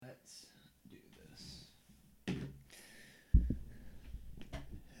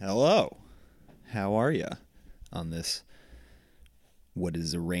Hello. How are you on this, what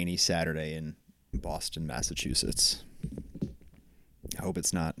is a rainy Saturday in Boston, Massachusetts? I hope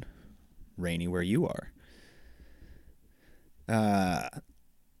it's not rainy where you are.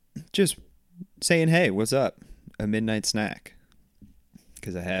 Just saying, hey, what's up? A midnight snack.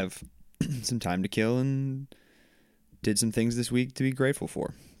 Because I have some time to kill and did some things this week to be grateful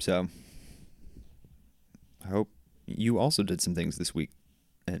for. So I hope you also did some things this week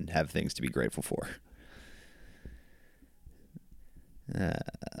and have things to be grateful for.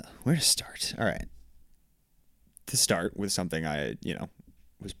 Where to start? All right. To start with something I,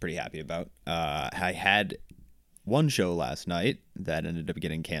 was pretty happy about. I had one show last night that ended up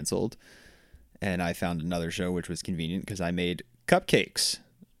getting canceled, and I found another show which was convenient because I made cupcakes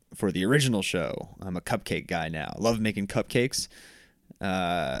for the original show. I'm a cupcake guy now. I love making cupcakes.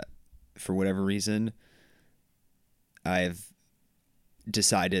 For whatever reason, I've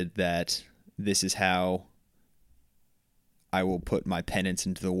decided that this is how I will put my penance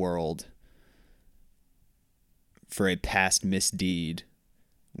into the world for a past misdeed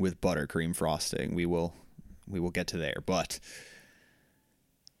with buttercream frosting. We will get to there, but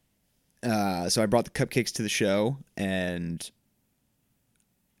so I brought the cupcakes to the show, and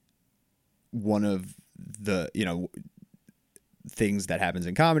one of the things that happens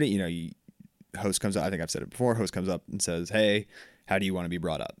in comedy, host comes up. I think I've said it before. Host comes up and says, "Hey, how do you want to be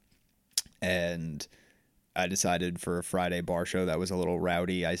brought up?" And I decided for a Friday bar show that was a little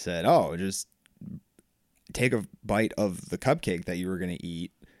rowdy. I said, "Oh, just take a bite of the cupcake that you were going to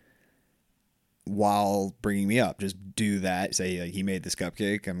eat while bringing me up. Just do that. Say he made this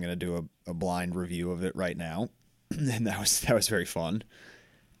cupcake. I'm going to do a blind review of it right now." And that was very fun.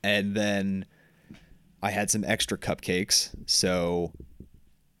 And then I had some extra cupcakes, so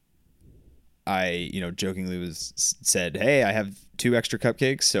I, jokingly said, "Hey, I have 2 extra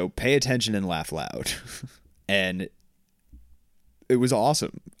cupcakes, so pay attention and laugh loud." And it was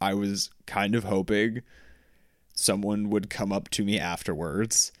awesome. I was kind of hoping someone would come up to me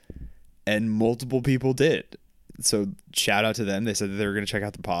afterwards, and multiple people did. So shout out to them. They said that they were going to check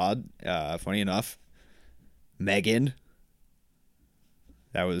out the pod. Funny enough, Megan,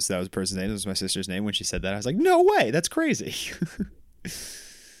 that was the person's name. That was my sister's name. When she said that, I was like, no way, that's crazy.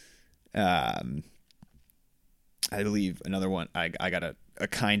 I believe another one, I got a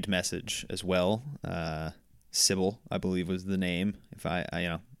kind message as well. Sybil, I believe, was the name. If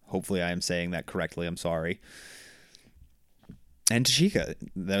I hopefully I am saying that correctly. I'm sorry. And Tashika,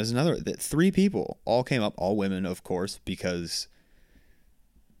 that was another. 3 people all came up, all women, of course, because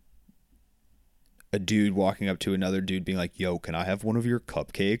a dude walking up to another dude being like, "Yo, can I have one of your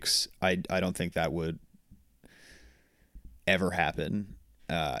cupcakes?" I don't think that would ever happen,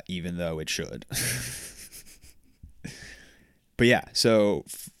 even though it should. But yeah, so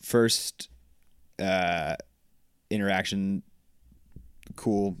first interaction,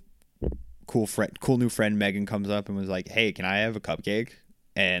 cool new friend Megan comes up and was like, "Hey, can I have a cupcake?"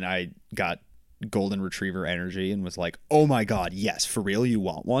 And I got golden retriever energy and was like, "Oh my god, yes, for real, you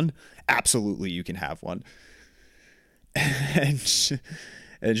want one? Absolutely, you can have one." And she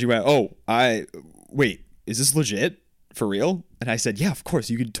went, "Oh, wait, is this legit? For real?" And I said, "Yeah, of course,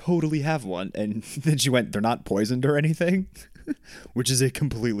 you could totally have one." And then she went, "They're not poisoned or anything?" Which is a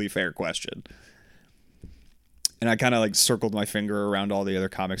completely fair question. And I kind of circled my finger around all the other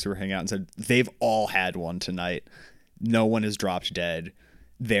comics who were hanging out and said, "They've all had one tonight. No one has dropped dead.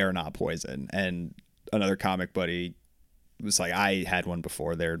 They're not poison." And another comic buddy was like, "I had one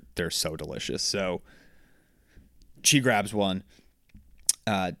before. They're so delicious." So she grabs one.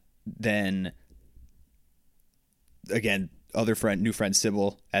 Then again, new friend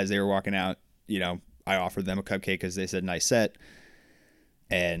Sybil, as they were walking out, I offered them a cupcake because they said nice set.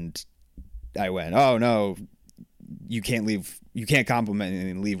 And I went, "Oh no, you can't compliment me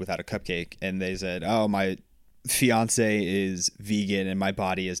and leave without a cupcake." And they said, "Oh, my fiance is vegan and my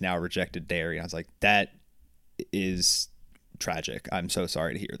body has now rejected dairy." And I was like, "That is tragic. I'm so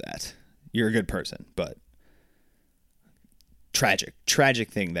sorry to hear that. You're a good person, but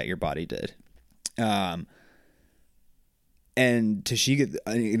tragic thing that your body did." And Tashika,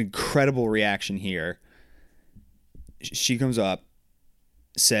 an incredible reaction here. She comes up,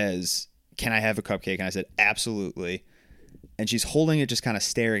 says, "Can I have a cupcake?" And I said, "Absolutely." And she's holding it, just kind of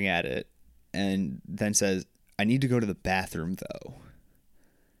staring at it, and then says, "I need to go to the bathroom though."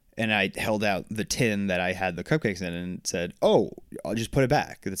 And I held out the tin that I had the cupcakes in and said, "Oh, I'll just put it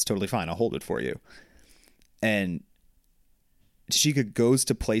back. That's totally fine. I'll hold it for you." And Tashika goes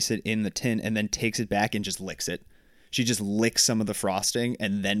to place it in the tin and then takes it back and just licks it. She just licks some of the frosting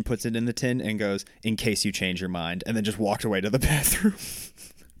and then puts it in the tin and goes, "In case you change your mind," and then just walked away to the bathroom.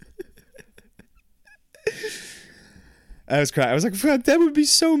 I was crying. I was like, that would be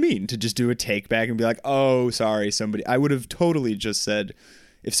so mean to just do a take back and be like, oh, sorry, somebody. I would have totally just said,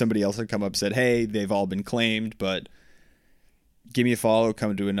 if somebody else had come up and said, hey, they've all been claimed, but give me a follow,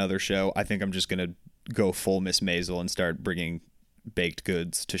 come to another show. I think I'm just going to go full Miss Maisel and start bringing baked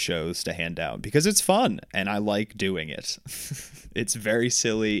goods to shows to hand out because it's fun and I like doing it. It's very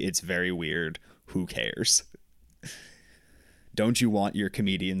silly. It's very weird. Who cares? Don't you want your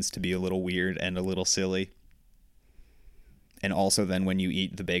comedians to be a little weird and a little silly? And also then when you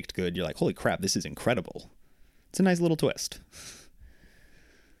eat the baked good, you're like, holy crap, this is incredible. It's a nice little twist.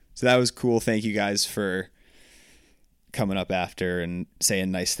 So that was cool. Thank you guys for coming up after and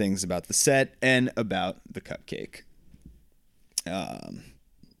saying nice things about the set and about the cupcake.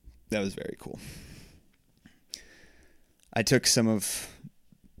 That was very cool. I took some of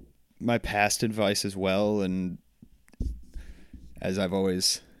my past advice as well, and as I've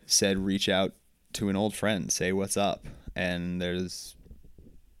always said, reach out to an old friend, say what's up. And there's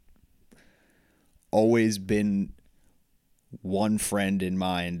always been one friend in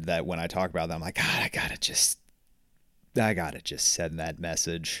mind that when I talk about them, I'm like, God, I gotta just send that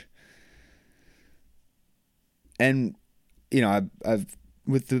message. And you know, I've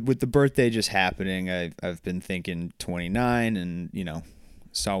with the birthday just happening, I've been thinking 29, and you know,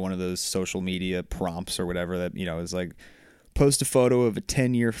 saw one of those social media prompts or whatever that, you know, is like, post a photo of a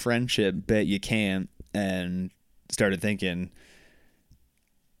 10-year friendship, bet you can't, and started thinking,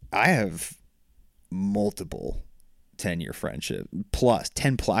 I have multiple 10-year friendship plus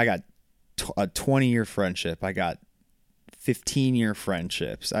 10 plus. I got a 20-year friendship. I got 15-year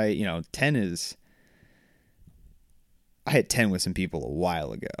friendships. 10 is, I hit 10 with some people a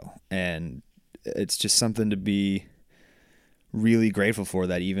while ago, and it's just something to be really grateful for,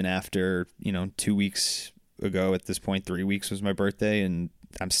 that even after, 2 weeks ago at this point, 3 weeks was my birthday, and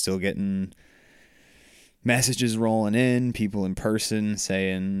I'm still getting messages rolling in, people in person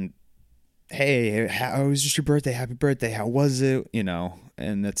saying, hey, how was just your birthday? Happy birthday. How was it?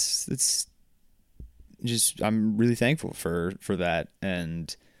 And it's just, I'm really thankful for that.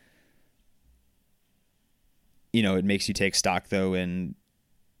 And, it makes you take stock though in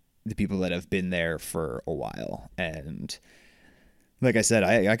the people that have been there for a while. And like I said,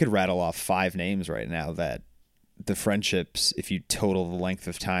 I could rattle off 5 names right now that the friendships, if you total the length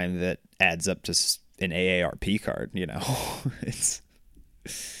of time, that adds up to an AARP card, it's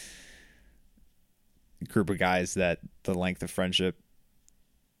a group of guys that the length of friendship,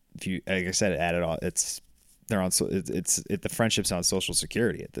 if you, like I said, add it all, the friendship's on Social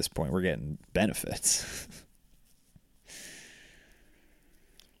Security at this point. We're getting benefits.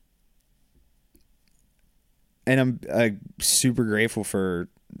 And I'm super grateful for,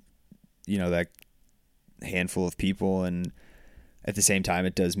 that handful of people. And at the same time,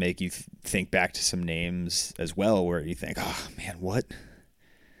 it does make you think back to some names as well, where you think, oh man,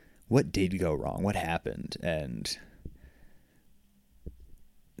 what did go wrong? What happened? And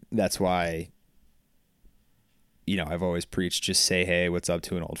that's why, I've always preached, just say, hey, what's up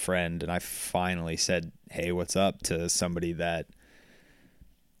to an old friend. And I finally said, hey, what's up to somebody that,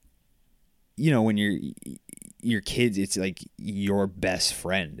 when your kids, it's like your best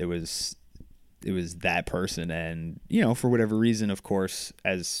friend. It was that person. And, for whatever reason, of course,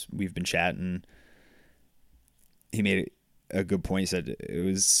 as we've been chatting, he made a good point. He said it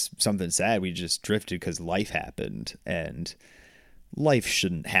was something sad. We just drifted because life happened, and life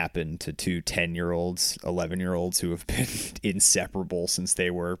shouldn't happen to 2 10-year-olds, 11-year-olds who have been inseparable since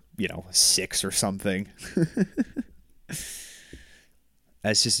they were, 6 or something.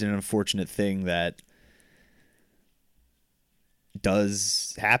 That's just an unfortunate thing that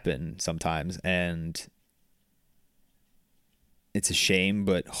does happen sometimes, and it's a shame,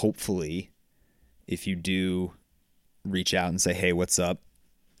 but hopefully if you do reach out and say, hey, what's up,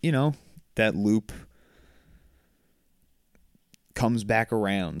 that loop comes back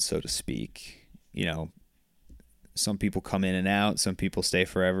around, so to speak. Some people come in and out, some people stay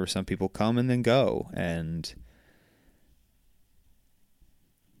forever, some people come and then go, and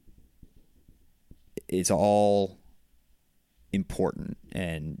it's all important.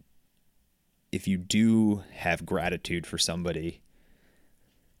 And if you do have gratitude for somebody,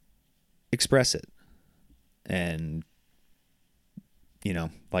 express it. And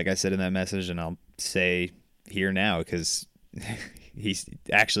like I said in that message, and I'll say here now, because he's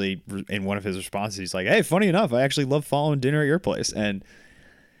actually, in one of his responses, he's like, hey, funny enough, I actually love following dinner at your place. And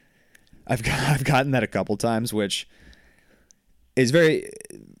I've gotten that a couple times, which is very,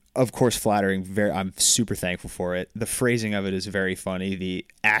 of course, flattering. I'm super thankful for it. The phrasing of it is very funny. The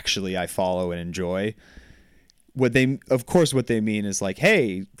actually I follow and enjoy what they mean is like,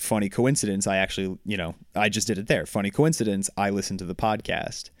 hey, funny coincidence. I actually, I just did it there. Funny coincidence. I listened to the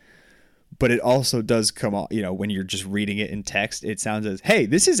podcast. But it also does come off, when you're just reading it in text, it sounds as, hey,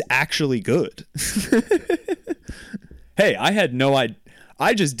 this is actually good. Hey, I had no idea.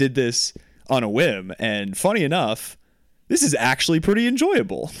 I just did this on a whim. And funny enough, this is actually pretty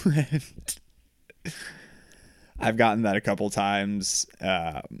enjoyable. I've gotten that a couple times.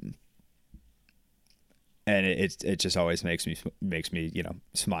 And it just always makes me,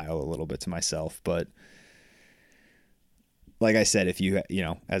 smile a little bit to myself. But like I said, if you,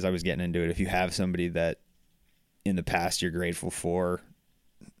 as I was getting into it, if you have somebody that in the past you're grateful for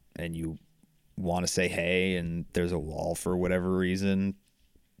and you want to say hey and there's a wall for whatever reason,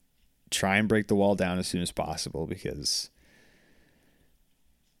 try and break the wall down as soon as possible, because,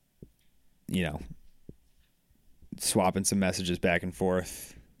 swapping some messages back and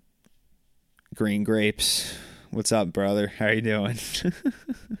forth. Green grapes, what's up, brother? How you doing?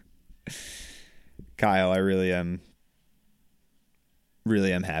 Kyle, I really am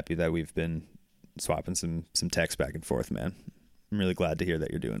happy that we've been swapping some text back and forth, man. I'm really glad to hear that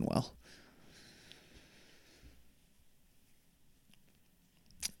you're doing well.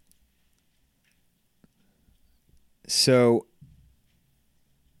 So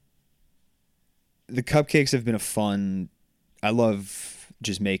the cupcakes have been I love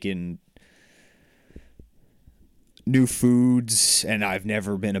just making new foods, and I've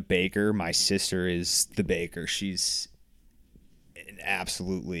never been a baker. My sister is the baker. She's an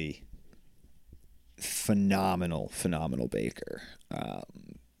absolutely phenomenal baker.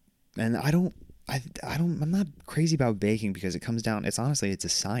 And I'm not crazy about baking because it's a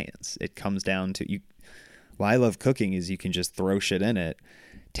science. It comes down to why I love cooking is you can just throw shit in it,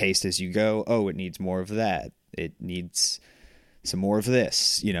 taste as you go. Oh, it needs more of that. It needs some more of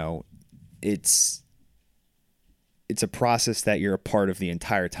this. It's a process that you're a part of the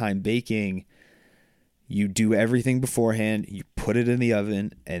entire time. Baking, you do everything beforehand, you put it in the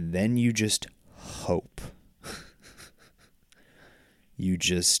oven, and then you just hope. You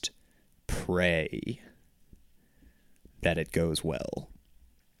just pray that it goes well.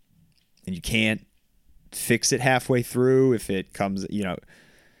 And you can't fix it halfway through if it comes,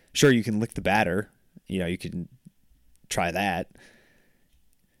 sure, you can lick the batter, you can try that.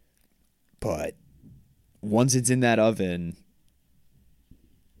 But once it's in that oven,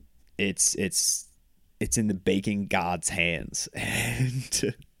 it's in the baking god's hands.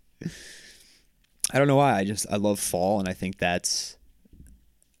 And I don't know why. I love fall, and I think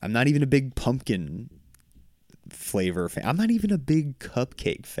I'm not even a big pumpkin flavor fan. I'm not even a big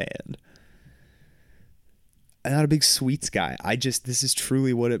cupcake fan. I'm not a big sweets guy. This is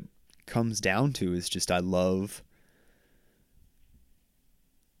truly what it comes down to, is just I love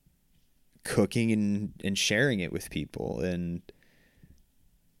cooking and sharing it with people. And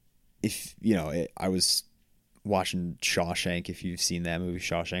if I was watching Shawshank, if you've seen that movie,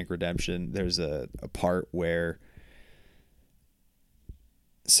 Shawshank Redemption, there's a part where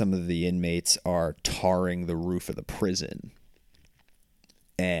some of the inmates are tarring the roof of the prison,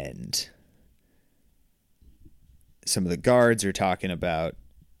 and some of the guards are talking about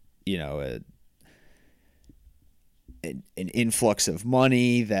an influx of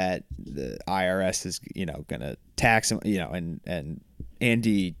money that the IRS is, going to tax him, and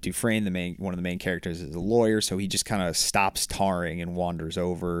Andy Dufresne, one of the main characters, is a lawyer. So he just kind of stops tarring and wanders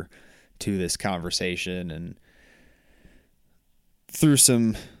over to this conversation, and through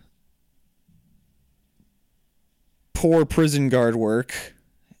some poor prison guard work,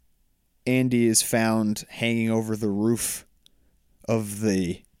 Andy is found hanging over the roof of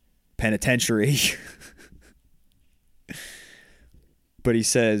the penitentiary. But he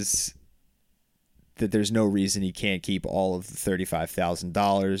says that there's no reason he can't keep all of the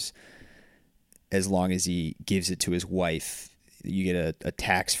 $35,000 as long as he gives it to his wife. You get a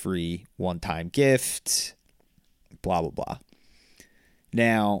tax-free one-time gift, blah, blah, blah.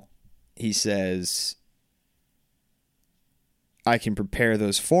 Now, he says, I can prepare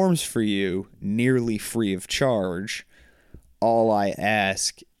those forms for you nearly free of charge. All I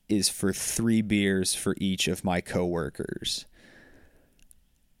ask is for 3 beers for each of my coworkers.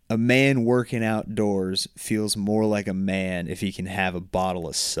 A man working outdoors feels more like a man if he can have a bottle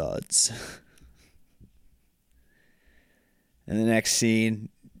of suds. And the next scene,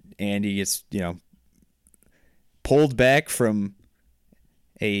 Andy gets, pulled back from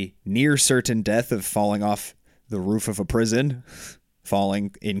a near certain death of falling off the roof of a prison.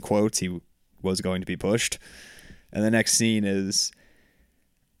 Falling, in quotes, he was going to be pushed. And the next scene is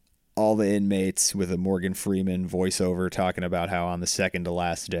all the inmates with a Morgan Freeman voiceover talking about how on the second to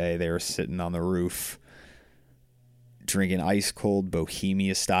last day they were sitting on the roof drinking ice cold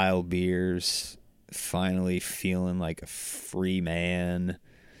Bohemia style beers, finally feeling like a free man.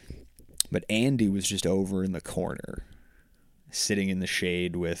 But Andy was just over in the corner, sitting in the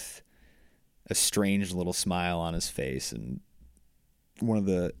shade with a strange little smile on his face. And one of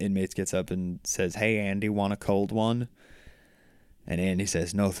the inmates gets up and says, "Hey, Andy, want a cold one?" And Andy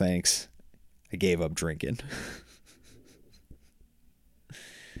says, "No, thanks. I gave up drinking."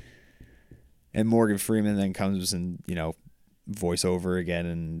 And Morgan Freeman then comes and, voiceover again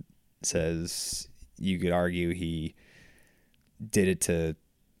and says, you could argue he did it to,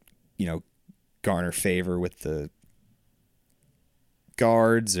 garner favor with the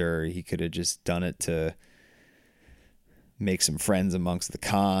guards, or he could have just done it to make some friends amongst the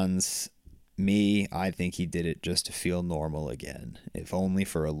cons. Me, I think he did it just to feel normal again, if only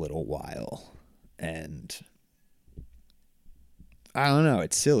for a little while. And I don't know,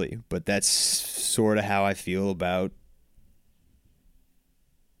 it's silly, but that's sort of how I feel about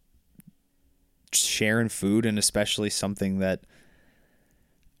sharing food, and especially something that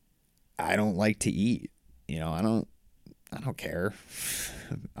I don't like to eat. I don't care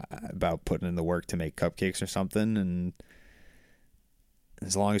about putting in the work to make cupcakes or something, and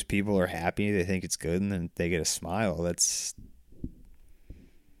as long as people are happy, they think it's good, and then they get a smile, that's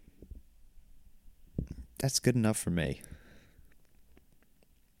good enough for me.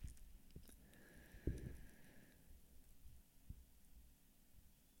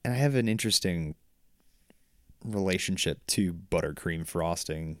 And I have an interesting relationship to buttercream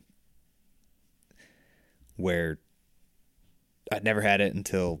frosting, where I'd never had it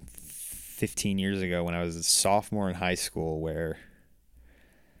until 15 years ago when I was a sophomore in high school, where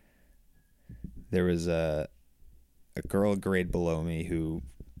there was a girl a grade below me who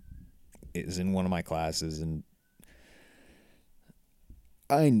is in one of my classes, and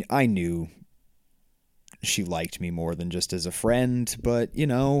I knew she liked me more than just as a friend, but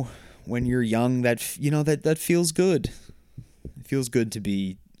when you're young, that feels good. It feels good to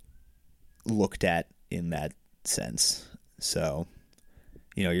be looked at in that sense. So,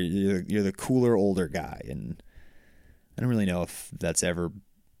 you're the cooler older guy, and I don't really know if that's ever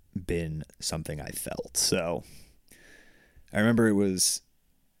been something I felt. So, I remember it was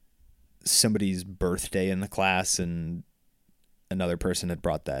somebody's birthday in the class, and another person had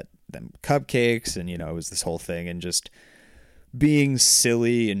brought them cupcakes, and it was this whole thing, and just being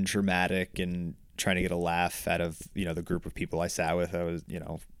silly and dramatic and trying to get a laugh out of the group of people I sat with. I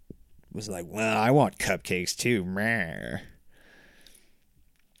was like, well, I want cupcakes too.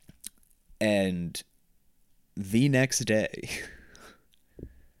 And the next day,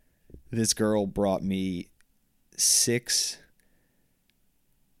 this girl brought me 6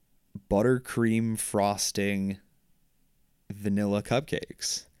 buttercream frosting vanilla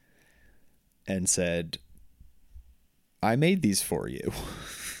cupcakes and said, I made these for you.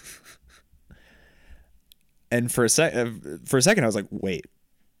 And for a second I was like, wait,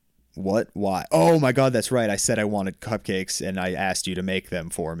 what? Why? Oh my God, that's right. I said I wanted cupcakes and I asked you to make them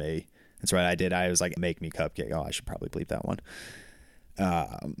for me. That's right, I did. I was like, make me cupcake. Oh, I should probably bleep that one.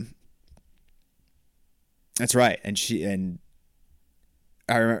 That's right. And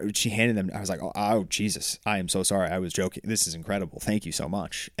I remember she handed them. I was like, oh, Jesus, I am so sorry. I was joking. This is incredible. Thank you so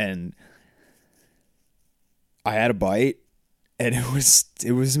much. And I had a bite, and it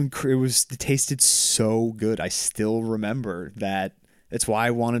tasted so good. I still remember that. It's why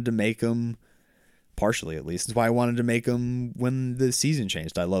I wanted to make them, partially at least. It's why I wanted to make them when the season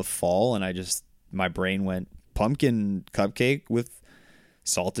changed. I love fall, and my brain went pumpkin cupcake with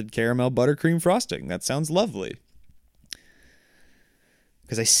salted caramel buttercream frosting. That sounds lovely.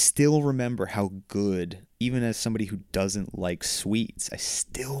 Because I still remember how good, even as somebody who doesn't like sweets, I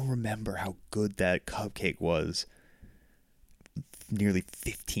still remember how good that cupcake was nearly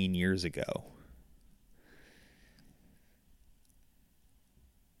 15 years ago.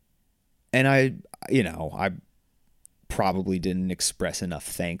 And I probably didn't express enough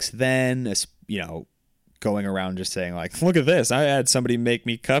thanks then, going around just saying like, look at this, I had somebody make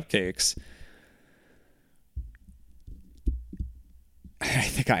me cupcakes. I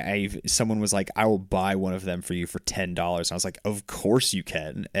think someone was like, I will buy one of them for you for $10. And I was like, of course you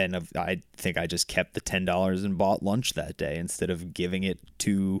can. And I think I just kept the $10 and bought lunch that day instead of giving it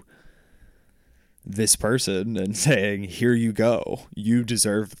to this person and saying, here you go. You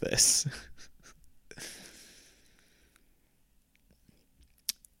deserve this.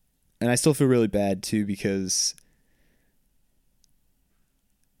 And I still feel really bad too, because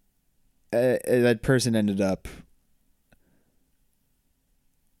that person ended up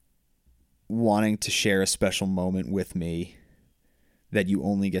wanting to share a special moment with me that you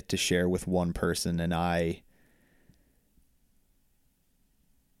only get to share with one person, and I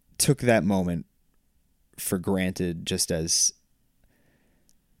took that moment for granted just as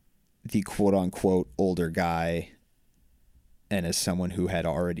the quote-unquote older guy and as someone who had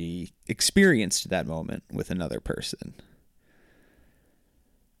already experienced that moment with another person.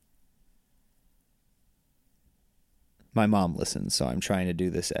 My mom listens, so I'm trying to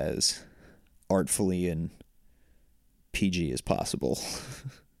do this as artfully and PG as possible.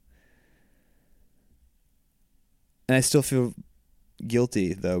 And I still feel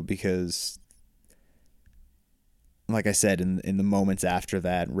guilty, though, because, like I said, in the moments after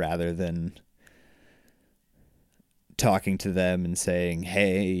that, rather than talking to them and saying,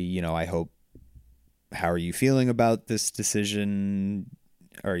 hey, I hope, how are you feeling about this decision?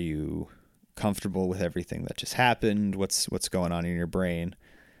 Are you comfortable with everything that just happened? What's going on in your brain?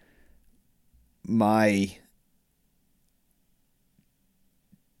 My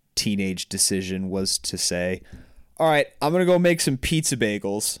teenage decision was to say, all right, I'm going to go make some pizza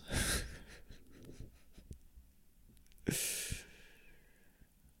bagels.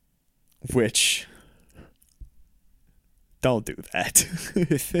 Which, don't do that.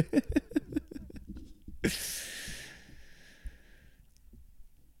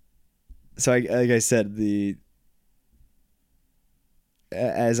 So, like I said,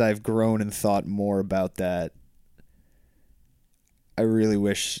 as I've grown and thought more about that, I really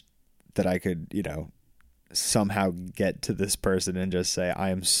wish that I could, somehow get to this person and just say,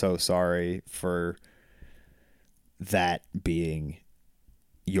 I am so sorry for that being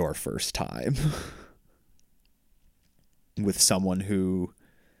your first time with someone who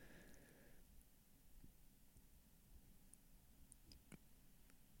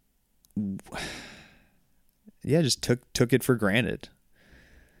just took it for granted.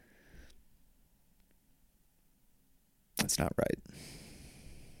 That's not right.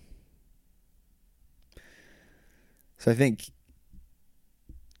 So I think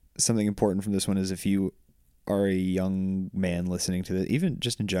something important from this one is if you are a young man listening to this, even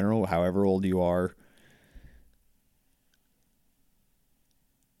just in general, however old you are,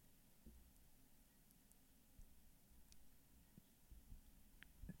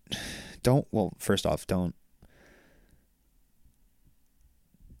 first off, don't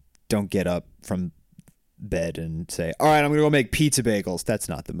get up from bed and say, all right, I'm going to go make pizza bagels. That's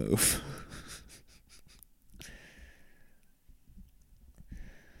not the move.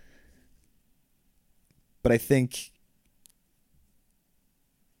 But I think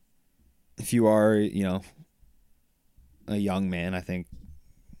if you are, a young man, I think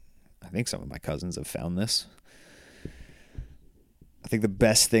some of my cousins have found this. I think the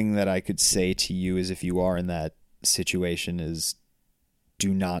best thing that I could say to you is if you are in that situation is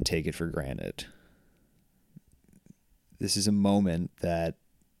do not take it for granted. This is a moment that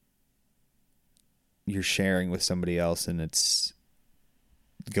you're sharing with somebody else and it's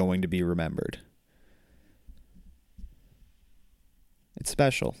going to be remembered. It's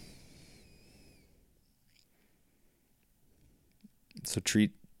special. So treat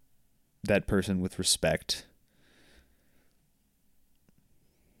that person with respect.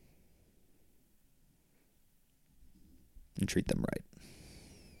 And treat them right.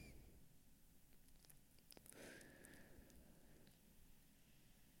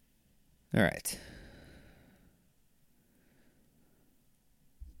 All right.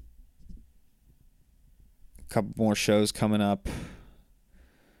 A couple more shows coming up.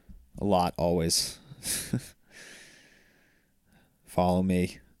 A lot, always. Follow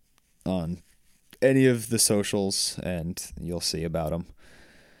me on any of the socials and you'll see about them.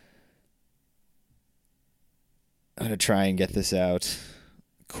 I'm going to try and get this out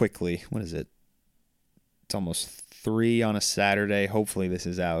quickly. What is it? It's almost 3 on a Saturday. Hopefully this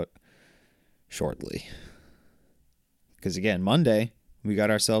is out shortly. Because again, Monday, we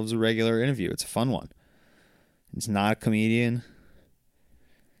got ourselves a regular interview. It's a fun one. It's not a comedian.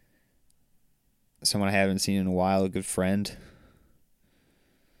 Someone I haven't seen in a while, a good friend.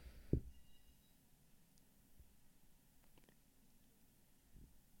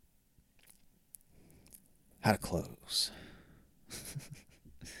 How to close.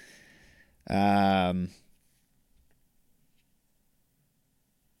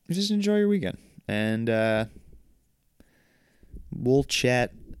 Just enjoy your weekend. And we'll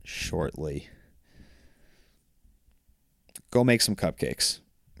chat shortly. Go make some cupcakes.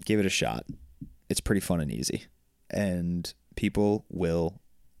 Give it a shot. It's pretty fun and easy. And people will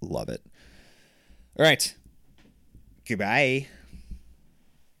love it. All right. Goodbye.